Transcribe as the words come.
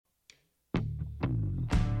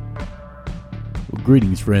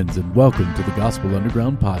Greetings, friends, and welcome to the Gospel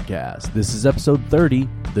Underground Podcast. This is episode 30,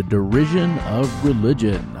 The Derision of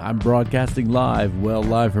Religion. I'm broadcasting live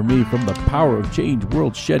for me, from the Power of Change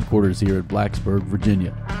World Headquarters here at Blacksburg,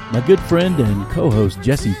 Virginia. My good friend and co-host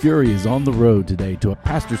Jesse Fury is on the road today to a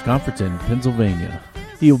pastor's conference in Pennsylvania.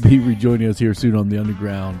 He'll be rejoining us here soon on the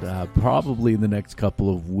Underground, probably in the next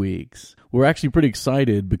couple of weeks. We're actually pretty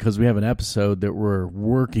excited because we have an episode that we're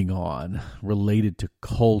working on related to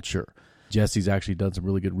culture. Jesse's actually done some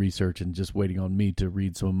really good research and just waiting on me to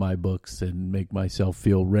read some of my books and make myself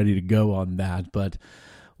feel ready to go on that. But,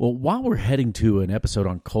 well, while we're heading to an episode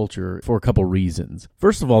on culture for a couple reasons.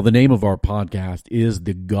 First of all, the name of our podcast is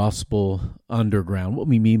The Gospel Underground. What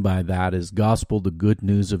we mean by that is gospel, the good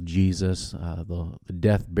news of Jesus, the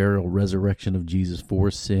death, burial, resurrection of Jesus for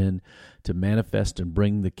sin, to manifest and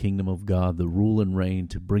bring the kingdom of God, the rule and reign,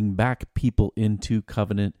 to bring back people into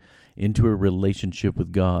covenant, into a relationship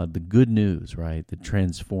with God, the good news, right, that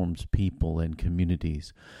transforms people and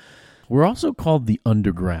communities. We're also called the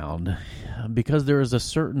underground because there is a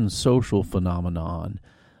certain social phenomenon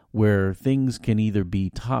where things can either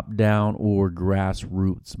be top-down or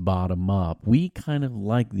grassroots, bottom-up. We kind of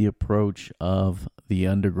like the approach of the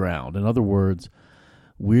underground. In other words,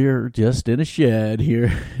 we're just in a shed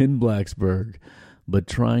here in Blacksburg, but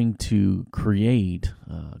trying to create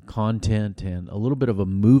content and a little bit of a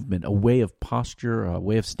movement, a way of posture, a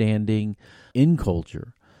way of standing in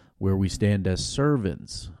culture, where we stand as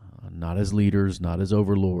servants, not as leaders, not as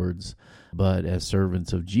overlords, but as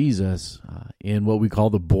servants of Jesus in what we call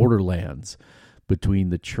the borderlands between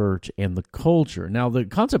the church and the culture. Now, the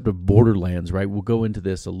concept of borderlands, right, we'll go into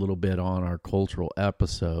this a little bit on our cultural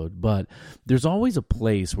episode, but there's always a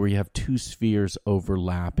place where you have two spheres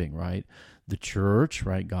overlapping, right? The church,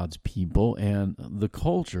 right, God's people, and the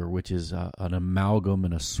culture, which is an amalgam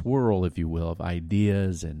and a swirl, if you will, of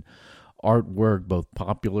ideas and artwork, both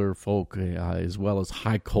popular folk as well as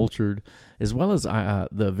high-cultured, as well as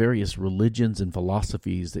the various religions and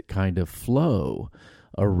philosophies that kind of flow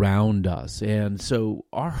around us. And so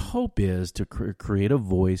our hope is to create a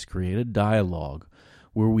voice, create a dialogue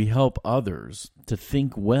where we help others to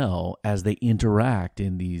think well as they interact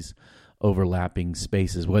in these overlapping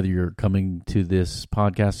spaces, whether you're coming to this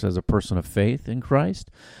podcast as a person of faith in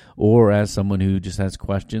Christ or as someone who just has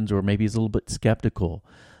questions or maybe is a little bit skeptical,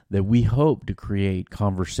 that we hope to create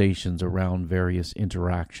conversations around various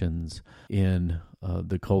interactions in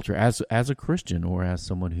the culture as a Christian or as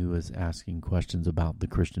someone who is asking questions about the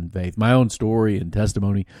Christian faith. My own story and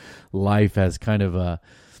testimony, life has kind of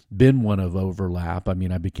been one of overlap. I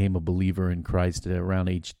mean, I became a believer in Christ at around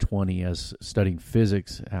age 20 as studying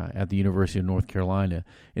physics at the University of North Carolina,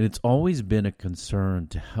 and it's always been a concern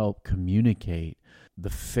to help communicate the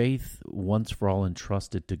faith once for all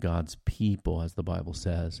entrusted to God's people, as the Bible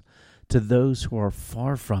says, to those who are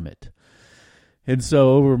far from it. And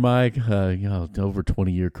so over my over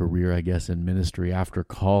 20-year career, I guess, in ministry after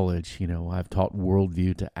college, I've taught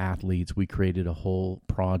worldview to athletes. We created a whole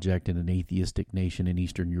project in an atheistic nation in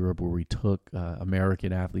Eastern Europe where we took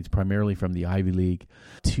American athletes, primarily from the Ivy League,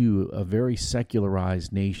 to a very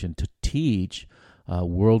secularized nation to teach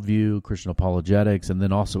worldview, Christian apologetics, and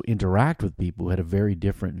then also interact with people who had a very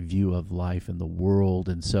different view of life and the world.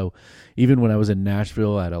 And so even when I was in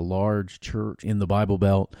Nashville at a large church in the Bible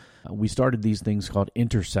Belt, we started these things called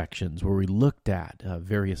intersections, where we looked at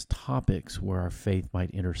various topics where our faith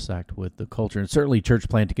might intersect with the culture. And certainly church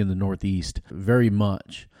planting in the Northeast, very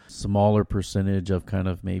much smaller percentage of kind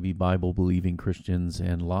of maybe Bible-believing Christians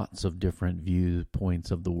and lots of different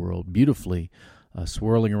viewpoints of the world, beautifully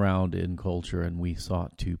swirling around in culture, and we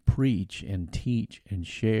sought to preach and teach and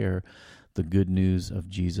share the good news of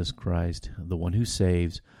Jesus Christ, the one who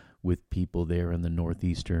saves, with people there in the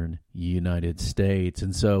northeastern United States.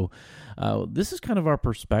 And so this is kind of our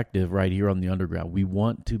perspective right here on the Underground. We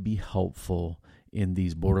want to be helpful in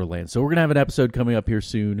these borderlands. So we're going to have an episode coming up here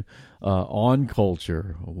soon on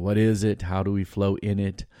culture. What is it? How do we flow in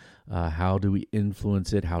it? How do we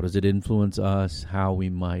influence it? How does it influence us? How we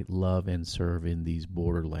might love and serve in these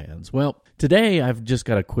borderlands. Well, today I've just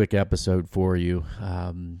got a quick episode for you.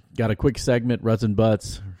 Got a quick segment, Ruts and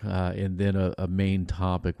Butts, and then a main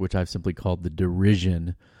topic, which I've simply called the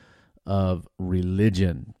Derision of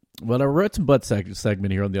Religion. Well, our Ruts and Butts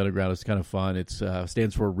segment here on the Underground is kind of fun. It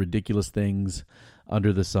stands for Ridiculous Things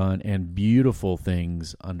Under the Sun and Beautiful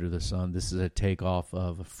Things Under the Sun. This is a takeoff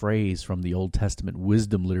of a phrase from the Old Testament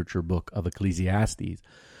wisdom literature book of Ecclesiastes,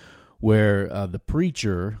 where the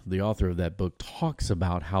preacher, the author of that book, talks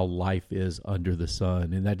about how life is under the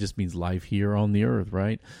sun, and that just means life here on the earth,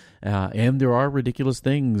 right? And there are ridiculous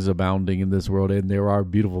things abounding in this world, and there are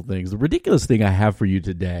beautiful things. The ridiculous thing I have for you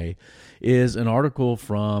today is an article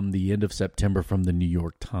from the end of September from the New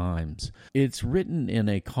York Times. It's written in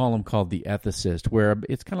a column called The Ethicist, where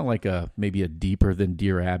it's kind of like maybe a deeper than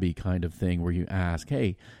Dear Abby kind of thing, where you ask,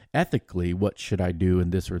 hey, ethically, what should I do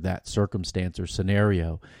in this or that circumstance or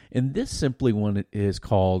scenario? And this simply one is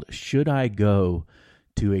called, Should I Go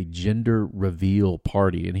to a Gender Reveal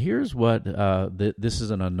Party? And here's what, this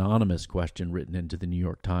is an anonymous question written into the New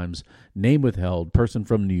York Times. Name withheld, person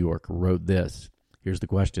from New York wrote this. Here's the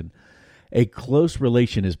question. A close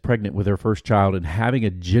relation is pregnant with her first child and having a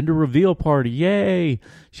gender reveal party. Yay!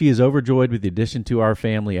 She is overjoyed with the addition to our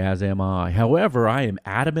family, as am I. However, I am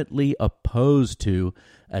adamantly opposed to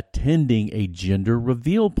attending a gender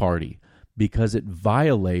reveal party because it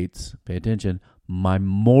violates, pay attention, my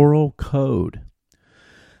moral code.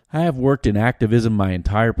 I have worked in activism my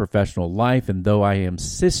entire professional life, and though I am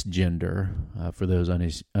cisgender, for those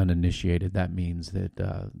uninitiated, that means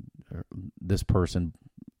that this person's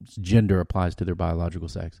gender applies to their biological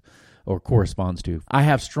sex or corresponds to. I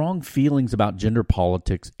have strong feelings about gender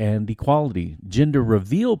politics and equality. Gender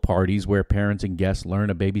reveal parties where parents and guests learn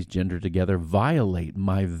a baby's gender together violate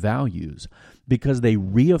my values because they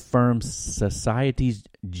reaffirm society's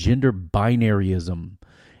gender binaryism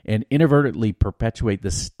and inadvertently perpetuate the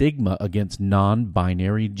stigma against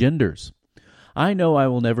non-binary genders. I know I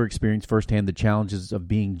will never experience firsthand the challenges of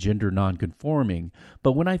being gender nonconforming,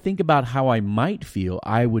 but when I think about how I might feel,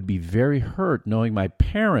 I would be very hurt knowing my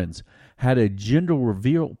parents had a gender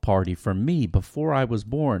reveal party for me before I was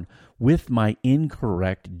born with my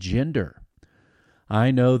incorrect gender.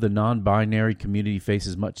 I know the non-binary community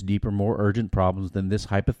faces much deeper, more urgent problems than this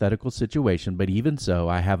hypothetical situation, but even so,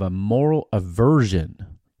 I have a moral aversion,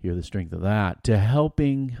 hear the strength of that, to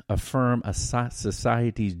helping affirm a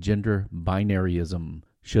society's gender binaryism.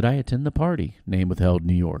 Should I attend the party? Name withheld,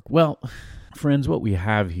 New York. Well, friends, what we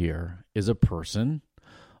have here is a person,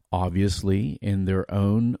 obviously, in their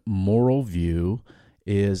own moral view,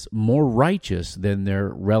 is more righteous than their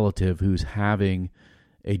relative who's having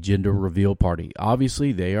a gender reveal party.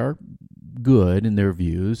 Obviously, they are good in their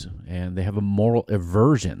views, and they have a moral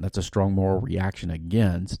aversion. That's a strong moral reaction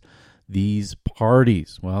against these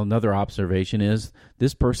parties. Well, another observation is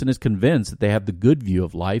this person is convinced that they have the good view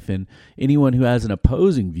of life, and anyone who has an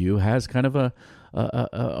opposing view has kind of a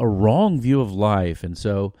wrong view of life. And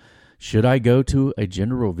so, should I go to a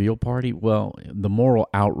gender reveal party? Well, the moral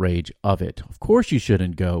outrage of it. Of course you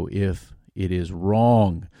shouldn't go if it is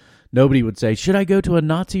wrong. Nobody would say, should I go to a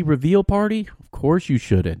Nazi reveal party? Of course you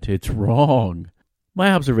shouldn't. It's wrong.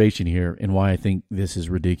 My observation here and why I think this is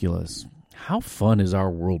ridiculous. How fun is our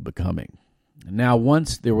world becoming? Now,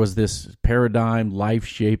 once there was this paradigm,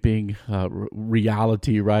 life-shaping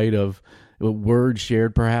reality, right, of words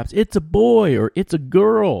shared perhaps, it's a boy or it's a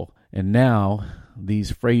girl. And now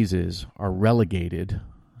these phrases are relegated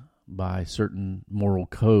by certain moral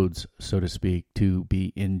codes, so to speak, to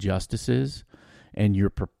be injustices. And you're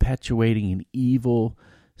perpetuating an evil,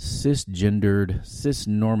 cisgendered,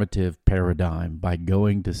 cisnormative paradigm by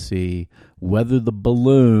going to see whether the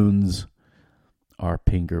balloons are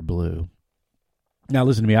pink or blue. Now,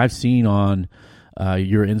 listen to me. I've seen on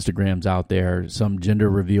your Instagrams out there some gender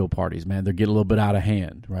reveal parties. Man, they're getting a little bit out of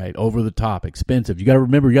hand, right? Over the top, expensive. You got to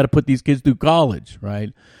remember, you got to put these kids through college,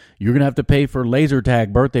 right? You're going to have to pay for laser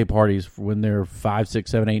tag birthday parties for when they're 5,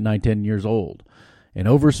 6, 7, 8, 9, 10 years old. And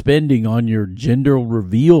overspending on your gender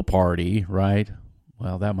reveal party, right?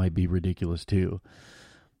 Well, that might be ridiculous too.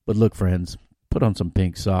 But look, friends, put on some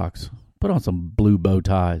pink socks. Put on some blue bow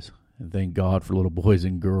ties. And thank God for little boys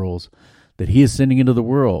and girls that He is sending into the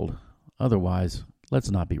world. Otherwise, let's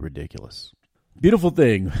not be ridiculous. Beautiful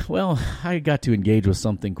thing. Well, I got to engage with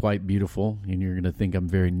something quite beautiful, and you're going to think I'm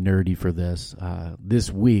very nerdy for this. This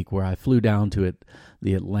week, where I flew down to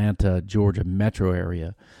the Atlanta, Georgia metro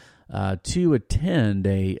area to attend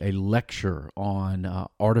a lecture on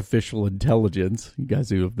artificial intelligence. You guys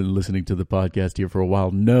who have been listening to the podcast here for a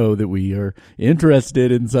while know that we are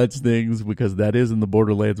interested in such things because that is in the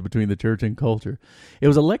borderlands between the church and culture. It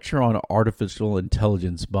was a lecture on artificial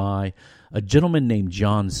intelligence by a gentleman named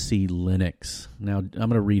John C. Lennox. Now, I'm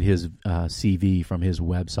going to read his CV from his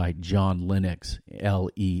website, John Lennox,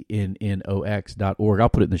 LENNOX.org. I'll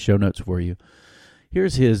put it in the show notes for you.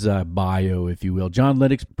 Here's his bio, if you will. John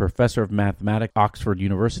Lennox, professor of mathematics, Oxford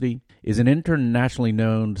University, is an internationally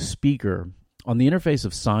known speaker on the interface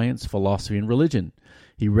of science, philosophy, and religion.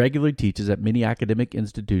 He regularly teaches at many academic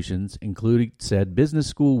institutions, including said Business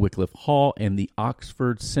School, Wycliffe Hall, and the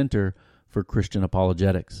Oxford Center for Christian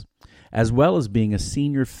Apologetics. As well as being a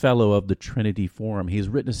senior fellow of the Trinity Forum, he has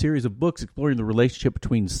written a series of books exploring the relationship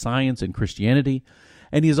between science and Christianity,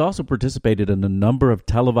 and he has also participated in a number of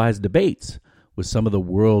televised debates with some of the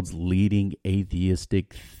world's leading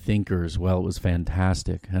atheistic thinkers. Well, it was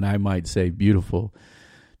fantastic, and I might say beautiful,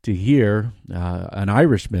 to hear an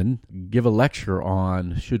Irishman give a lecture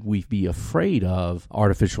on should we be afraid of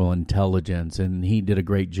artificial intelligence, and he did a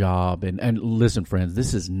great job. And listen, friends,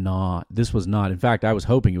 this was not. In fact, I was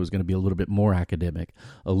hoping it was going to be a little bit more academic,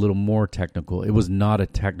 a little more technical. It was not a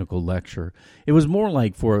technical lecture. It was more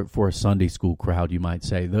like for a Sunday school crowd, you might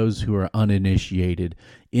say, those who are uninitiated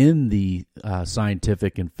in the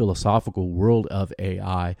scientific and philosophical world of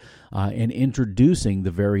AI, and introducing the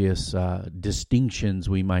various distinctions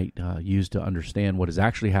we might use to understand what is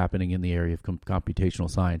actually happening in the area of computational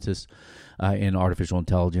sciences and artificial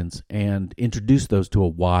intelligence, and introduce those to a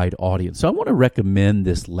wide audience. So I want to recommend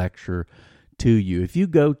this lecture to you. If you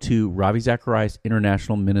go to Ravi Zacharias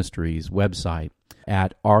International Ministries website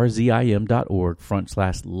at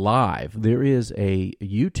rzim.org/live, there is a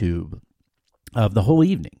YouTube of the whole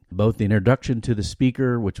evening, both the introduction to the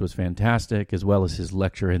speaker, which was fantastic, as well as his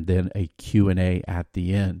lecture, and then a Q&A at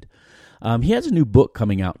the end. He has a new book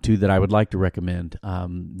coming out, too, that I would like to recommend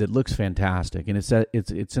that looks fantastic, and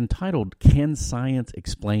it's entitled, Can Science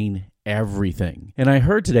Explain Everything? And I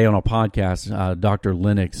heard today on a podcast Dr.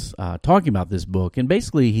 Lennox talking about this book, and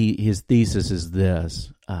basically his thesis is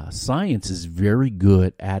this: science is very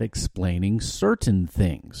good at explaining certain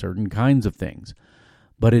things, certain kinds of things,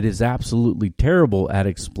 but it is absolutely terrible at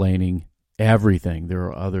explaining everything. There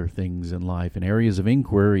are other things in life and areas of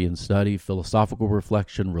inquiry and study, philosophical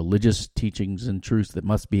reflection, religious teachings and truths that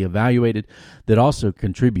must be evaluated, that also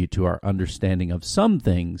contribute to our understanding of some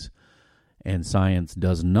things, and science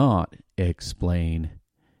does not explain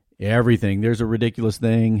everything. There's a ridiculous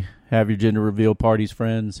thing, have your gender reveal parties,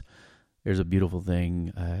 friends. There's a beautiful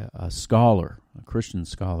thing, a scholar, a Christian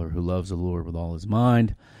scholar who loves the Lord with all his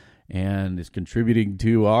mind, and is contributing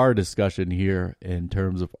to our discussion here in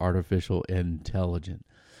terms of artificial intelligence.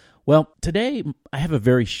 Well, today I have a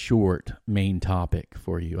very short main topic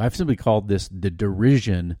for you. I've simply called this the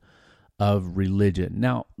derision of religion.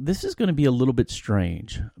 Now, this is going to be a little bit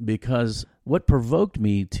strange, because what provoked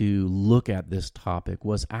me to look at this topic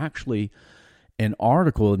was actually an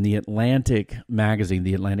article in the Atlantic magazine,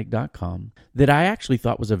 theatlantic.com, that I actually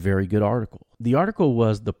thought was a very good article. The article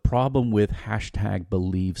was The Problem with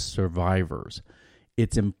 #BelieveSurvivors.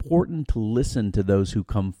 It's important to listen to those who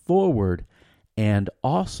come forward and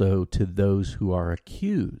also to those who are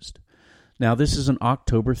accused. Now, this is an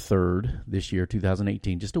October 3rd this year,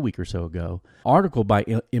 2018, just a week or so ago, article by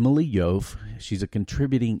Emily Yoff. She's a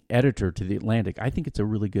contributing editor to The Atlantic. I think it's a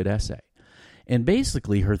really good essay. And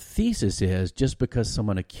basically, her thesis is just because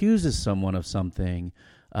someone accuses someone of something,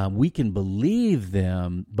 we can believe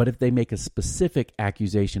them, but if they make a specific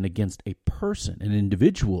accusation against a person, an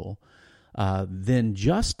individual, then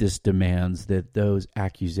justice demands that those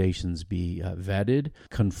accusations be vetted,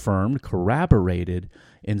 confirmed, corroborated.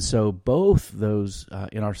 And so both those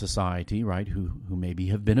in our society, right, who maybe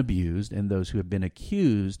have been abused, and those who have been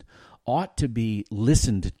accused ought to be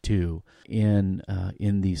listened to in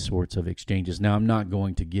these sorts of exchanges. Now, I'm not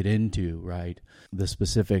going to get into, right, the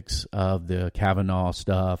specifics of the Kavanaugh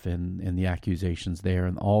stuff and the accusations there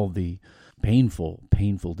and all the painful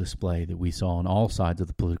display that we saw on all sides of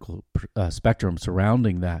the political spectrum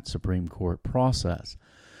surrounding that Supreme Court process.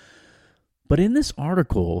 But in this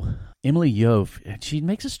article, Emily Yoff, she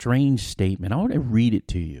makes a strange statement. I want to read it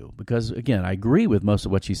to you because, again, I agree with most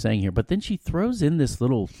of what she's saying here, but then she throws in this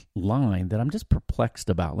little line that I'm just perplexed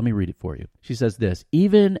about. Let me read it for you. She says this: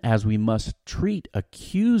 even as we must treat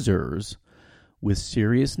accusers with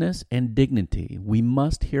seriousness and dignity, we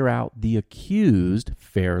must hear out the accused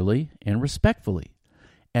fairly and respectfully,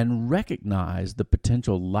 and recognize the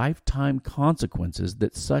potential lifetime consequences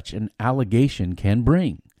that such an allegation can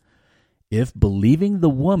bring. If believing the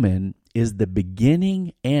woman is the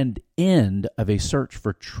beginning and end of a search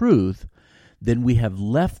for truth, then we have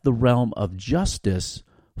left the realm of justice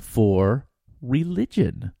for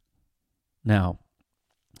religion. Now,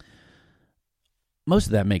 most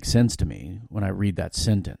of that makes sense to me when I read that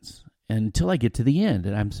sentence, until I get to the end,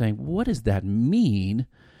 and I'm saying, what does that mean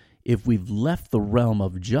if we've left the realm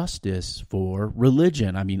of justice for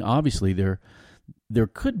religion? I mean, obviously, there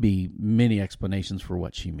could be many explanations for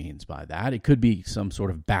what she means by that. It could be some sort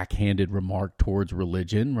of backhanded remark towards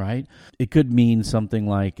religion, right? It could mean something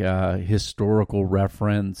like a historical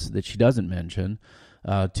reference that she doesn't mention.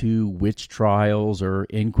 to witch trials or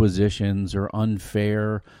inquisitions or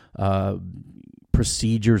unfair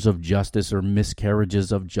procedures of justice or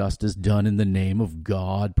miscarriages of justice done in the name of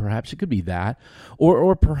God. Perhaps it could be that.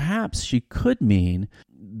 Or perhaps she could mean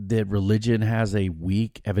that religion has a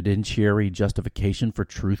weak evidentiary justification for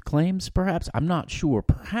truth claims. Perhaps, I'm not sure.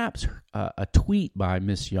 Perhaps a tweet by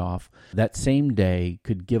Miss Yoff that same day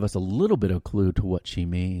could give us a little bit of clue to what she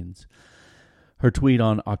means. Her tweet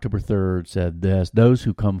on October 3rd said this: "Those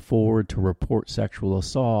who come forward to report sexual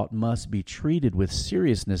assault must be treated with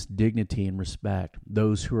seriousness, dignity, and respect.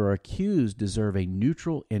 Those who are accused deserve a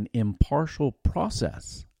neutral and impartial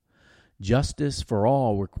process. Justice for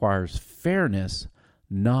all requires fairness,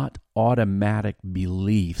 not automatic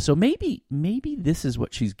belief." So maybe this is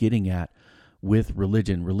what she's getting at with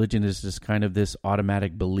religion. Religion is just kind of this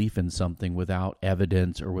automatic belief in something without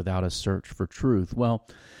evidence or without a search for truth. Well,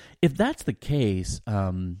 if that's the case,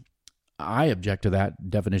 I object to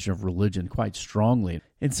that definition of religion quite strongly.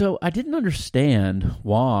 And so I didn't understand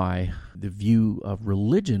why the view of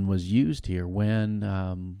religion was used here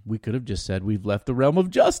when we could have just said we've left the realm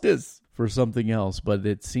of justice for something else. But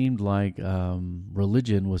it seemed like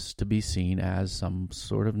religion was to be seen as some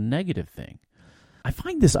sort of negative thing. I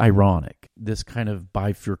find this ironic, this kind of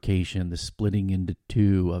bifurcation, the splitting into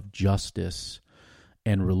two of justice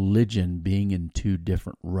and religion being in two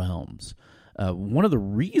different realms. One of the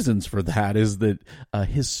reasons for that is that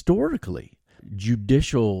historically,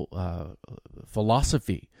 judicial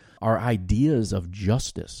philosophy, our ideas of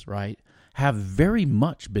justice, right, have very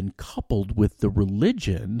much been coupled with the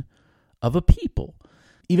religion of a people.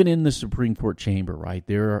 Even in the Supreme Court chamber, right,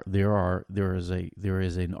 there is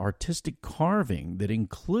an artistic carving that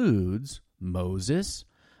includes Moses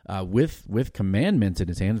with commandments in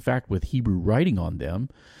his hand, in fact, with Hebrew writing on them,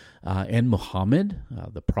 and Muhammad,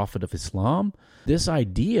 the prophet of Islam. This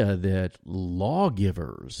idea that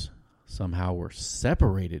lawgivers somehow were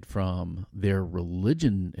separated from their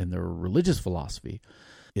religion and their religious philosophy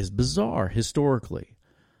is bizarre historically.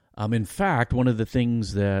 In fact, one of the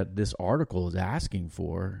things that this article is asking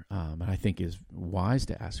for, and I think is wise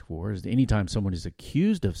to ask for, is anytime someone is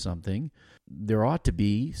accused of something, there ought to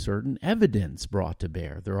be certain evidence brought to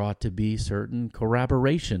bear. There ought to be certain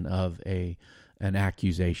corroboration of an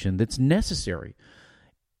accusation that's necessary.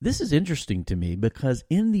 This is interesting to me because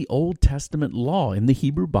in the Old Testament law, in the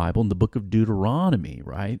Hebrew Bible, in the book of Deuteronomy,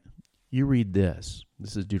 right, you read this.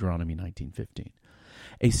 This is Deuteronomy 19:15.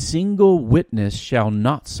 "A single witness shall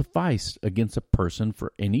not suffice against a person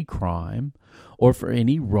for any crime or for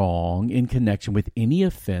any wrong in connection with any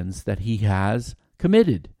offense that he has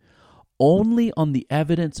committed. Only on the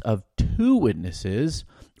evidence of 2 witnesses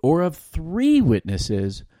or of 3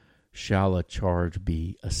 witnesses shall a charge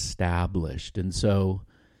be established." And so,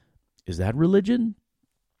 is that religion?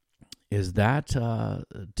 Is that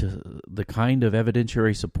the kind of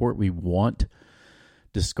evidentiary support we want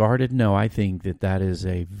discarded? No, I think that is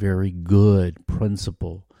a very good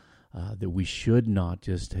principle, that we should not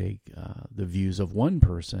just take the views of one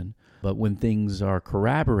person, but when things are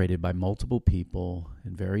corroborated by multiple people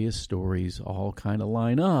and various stories all kind of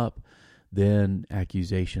line up, then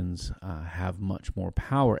accusations have much more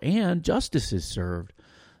power, and justice is served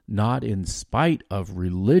not in spite of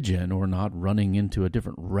religion or not running into a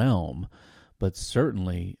different realm, but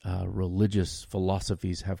certainly religious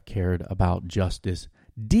philosophies have cared about justice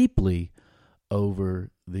deeply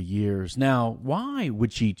over the years. Now, why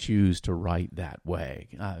would she choose to write that way?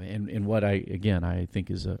 And what I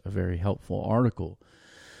think is a very helpful article.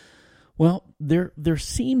 Well, there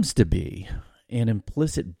seems to be an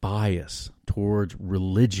implicit bias towards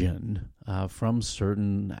religion from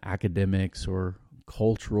certain academics or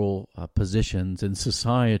cultural positions in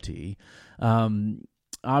society.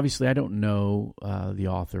 Obviously, I don't know the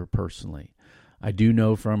author personally. I do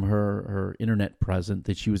know from her internet presence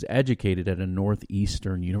that she was educated at a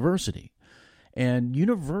Northeastern university. And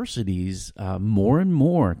universities, more and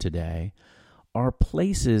more today, are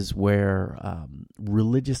places where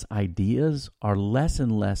religious ideas are less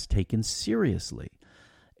and less taken seriously.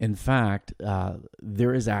 In fact,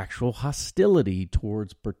 there is actual hostility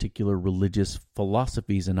towards particular religious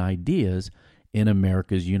philosophies and ideas in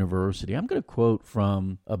America's university. I'm going to quote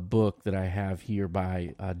from a book that I have here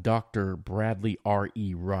by Dr. Bradley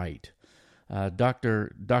R.E. Wright.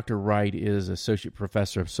 Dr. Wright is Associate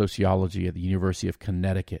Professor of Sociology at the University of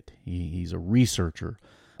Connecticut. He's a researcher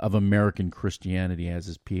of American Christianity, has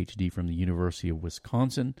his PhD from the University of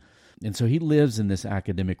Wisconsin. And so he lives in this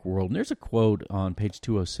academic world. And there's a quote on page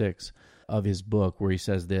 206 of his book where he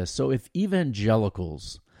says this: "So if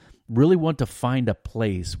evangelicals really want to find a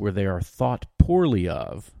place where they are thought poorly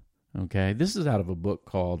of," Okay, this is out of a book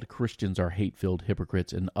called Christians Are Hate-Filled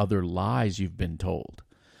Hypocrites and Other Lies You've Been Told.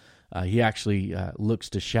 He actually looks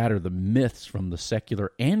to shatter the myths from the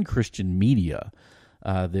secular and Christian media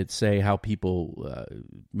that say how people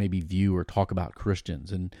maybe view or talk about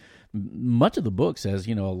Christians. And much of the book says,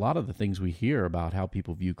 a lot of the things we hear about how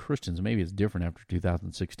people view Christians, maybe it's different after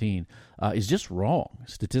 2016, is just wrong.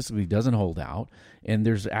 Statistically doesn't hold out, and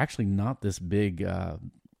there's actually not this big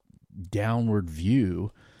downward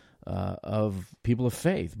view of people of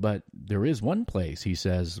faith. But there is one place, he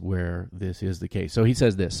says, where this is the case. So he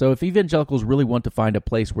says this: so if evangelicals really want to find a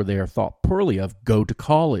place where they are thought poorly of, go to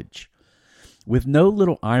college. With no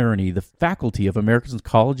little irony, the faculty of American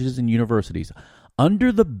colleges and universities,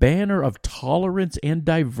 under the banner of tolerance and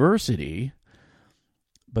diversity,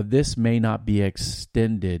 but this may not be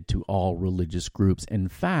extended to all religious groups. In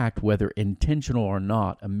fact, whether intentional or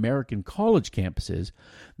not, American college campuses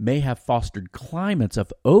may have fostered climates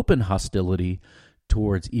of open hostility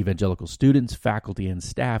towards evangelical students, faculty, and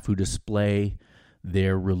staff who display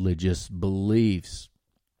their religious beliefs.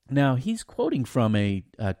 Now, he's quoting from a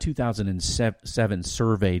 2007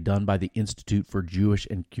 survey done by the Institute for Jewish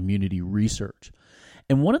and Community Research.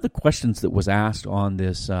 And one of the questions that was asked on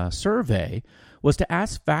this survey was to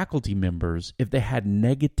ask faculty members if they had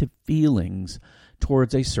negative feelings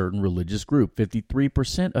towards a certain religious group.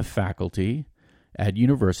 53% of faculty at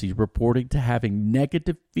universities reported to having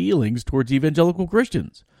negative feelings towards evangelical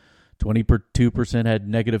Christians. 22% had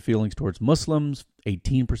negative feelings towards Muslims,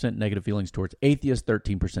 18% negative feelings towards atheists,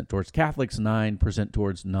 13% towards Catholics, 9%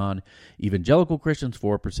 towards non-evangelical Christians,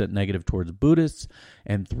 4% negative towards Buddhists,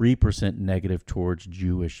 and 3% negative towards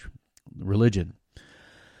Jewish religion.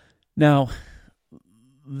 Now,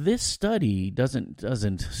 this study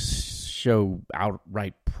doesn't show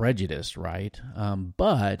outright prejudice, right?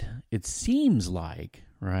 But it seems like,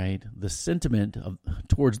 right, the sentiment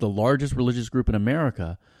towards the largest religious group in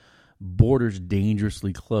America borders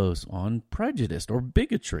dangerously close on prejudice or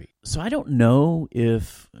bigotry. So I don't know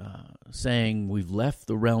if saying we've left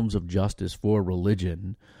the realms of justice for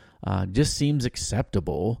religion just seems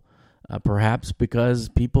acceptable, perhaps because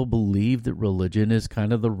people believe that religion is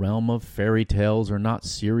kind of the realm of fairy tales or not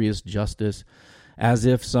serious justice, as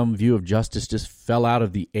if some view of justice just fell out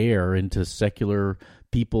of the air into secular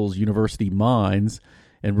people's university minds.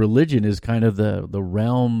 And religion is kind of the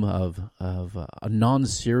realm of a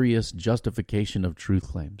non-serious justification of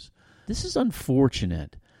truth claims. This is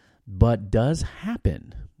unfortunate, but does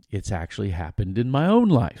happen. It's actually happened in my own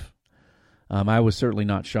life. I was certainly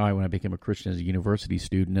not shy when I became a Christian as a university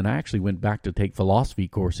student, and I actually went back to take philosophy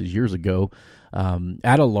courses years ago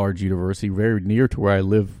at a large university very near to where I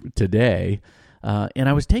live today. And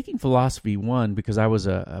I was taking philosophy, one, because I was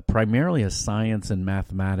primarily a science and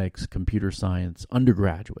mathematics, computer science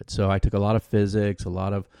undergraduate. So I took a lot of physics, a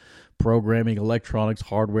lot of programming, electronics,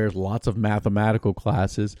 hardware, lots of mathematical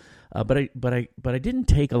classes. But I didn't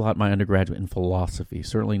take a lot of my undergraduate in philosophy,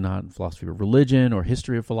 certainly not in philosophy of religion or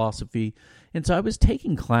history of philosophy. And so I was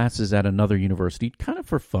taking classes at another university, kind of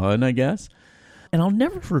for fun, I guess. And I'll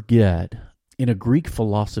never forget, in a Greek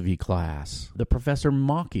philosophy class, the professor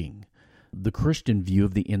mocking the Christian view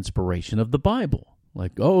of the inspiration of the Bible.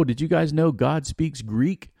 Like, oh, did you guys know God speaks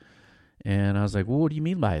Greek? And I was like, well, what do you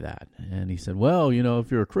mean by that? And he said, well, if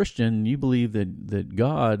you're a Christian, you believe that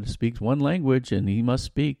God speaks one language and he must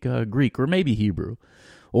speak Greek or maybe Hebrew.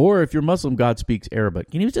 Or if you're Muslim, God speaks Arabic.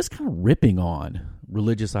 And he was just kind of ripping on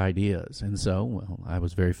religious ideas. And so, I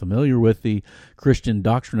was very familiar with the Christian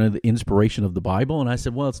doctrine of the inspiration of the Bible. And I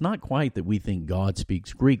said, well, it's not quite that we think God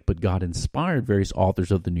speaks Greek, but God inspired various authors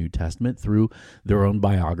of the New Testament through their own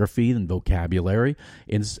biography and vocabulary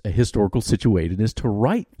and historical situatedness to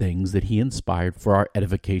write things that he inspired for our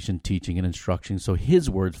edification, teaching, and instruction. So his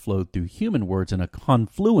words flowed through human words in a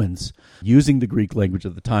confluence using the Greek language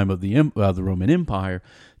at the time of the Roman Empire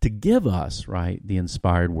to give us, right, the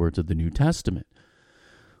inspired words of the New Testament.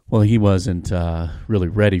 Well, he wasn't really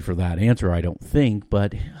ready for that answer, I don't think,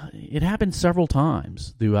 but it happened several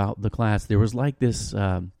times throughout the class. There was like this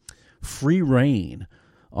free reign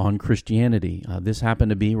on Christianity. This happened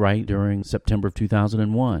to be right during September of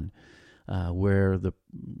 2001, where the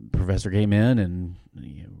professor came in and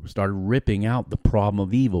started ripping out the problem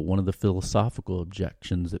of evil, one of the philosophical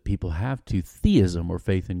objections that people have to theism or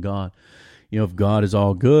faith in God. If God is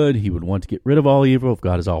all good, he would want to get rid of all evil. If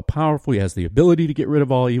God is all powerful, he has the ability to get rid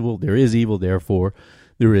of all evil. There is evil, therefore,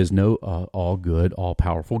 there is no all good, all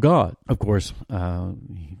powerful God. Of course,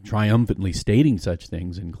 triumphantly stating such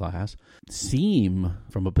things in class seem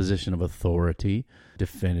from a position of authority,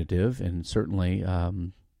 definitive, and certainly,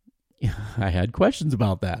 I had questions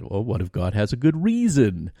about that. Well, what if God has a good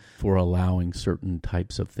reason for allowing certain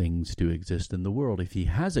types of things to exist in the world? If he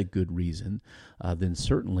has a good reason, then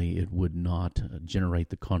certainly it would not generate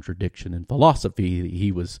the contradiction in philosophy that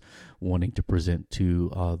he was wanting to present to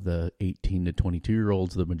the 18 to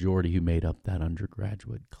 22-year-olds, the majority who made up that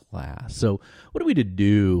undergraduate class. So what are we to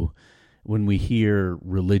do when we hear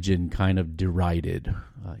religion kind of derided,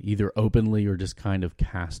 either openly or just kind of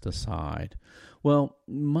cast aside? Well,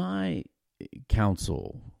 my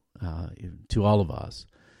counsel to all of us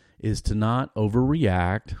is to not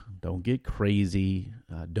overreact, don't get crazy,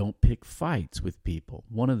 don't pick fights with people.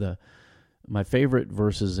 One of my favorite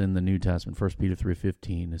verses in the New Testament, 1 Peter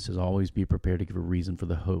 3:15, it says, always be prepared to give a reason for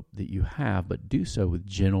the hope that you have, but do so with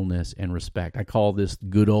gentleness and respect. I call this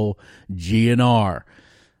good old GNR.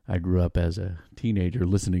 I grew up as a teenager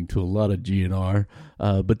listening to a lot of GNR,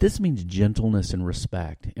 but this means gentleness and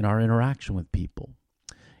respect in our interaction with people.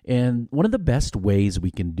 And one of the best ways we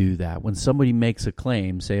can do that, when somebody makes a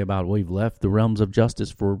claim, say about, well, we've left the realms of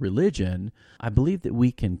justice for religion, I believe that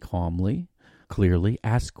we can calmly, clearly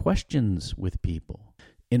ask questions with people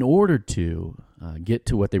in order to get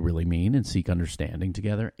to what they really mean and seek understanding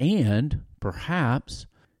together, and perhaps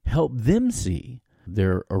help them see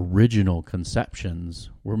their original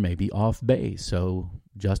conceptions were maybe off base. So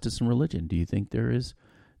justice and religion, do you think there is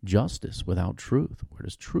justice without truth? Where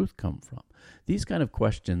does truth come from? These kind of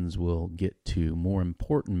questions will get to more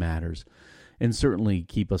important matters and certainly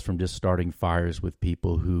keep us from just starting fires with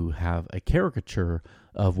people who have a caricature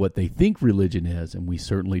of what they think religion is, and we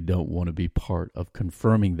certainly don't want to be part of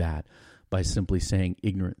confirming that by simply saying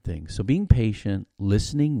ignorant things. So being patient,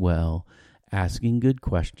 listening well, asking good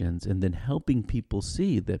questions, and then helping people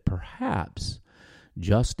see that perhaps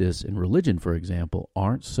justice and religion, for example,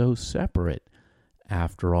 aren't so separate.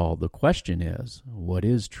 After all, the question is, what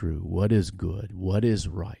is true? What is good? What is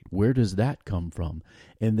right? Where does that come from?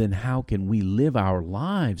 And then how can we live our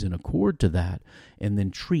lives in accord to that and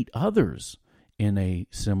then treat others in a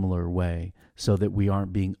similar way so that we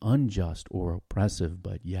aren't being unjust or oppressive,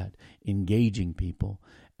 but yet engaging people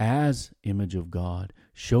as image of God,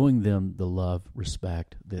 showing them the love,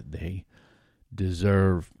 respect that they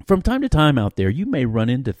deserve. From time to time out there, you may run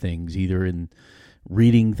into things either in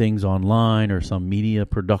reading things online or some media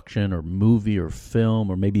production or movie or film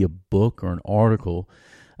or maybe a book or an article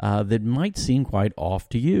that might seem quite off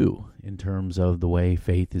to you in terms of the way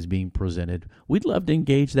faith is being presented. We'd love to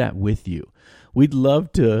engage that with you. We'd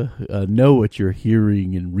love to know what you're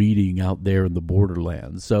hearing and reading out there in the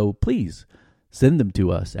borderlands. So please send them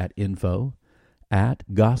to us at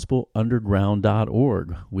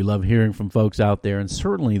info@gospelunderground.org. We love hearing from folks out there, and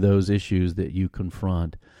certainly those issues that you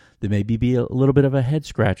confront that maybe be a little bit of a head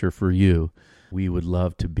scratcher for you. We would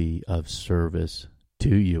love to be of service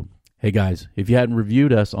to you. Hey guys, if you hadn't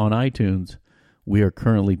reviewed us on iTunes, we are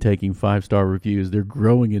currently taking 5-star reviews. They're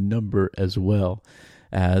growing in number as well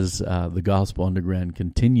as the Gospel Underground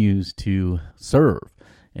continues to serve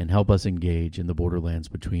and help us engage in the borderlands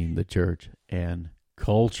between the church and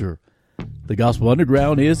culture. The Gospel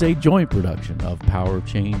Underground is a joint production of Power of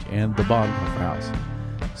Change and the Bonhoeffer House.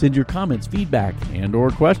 Send your comments, feedback, and or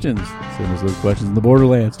questions. Send us those questions in the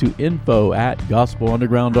borderlands to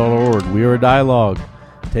info@gospelunderground.org. We are a dialogue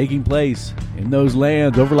taking place in those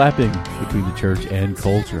lands overlapping between the church and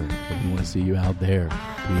culture. If we want to see you out there,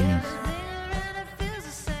 peace.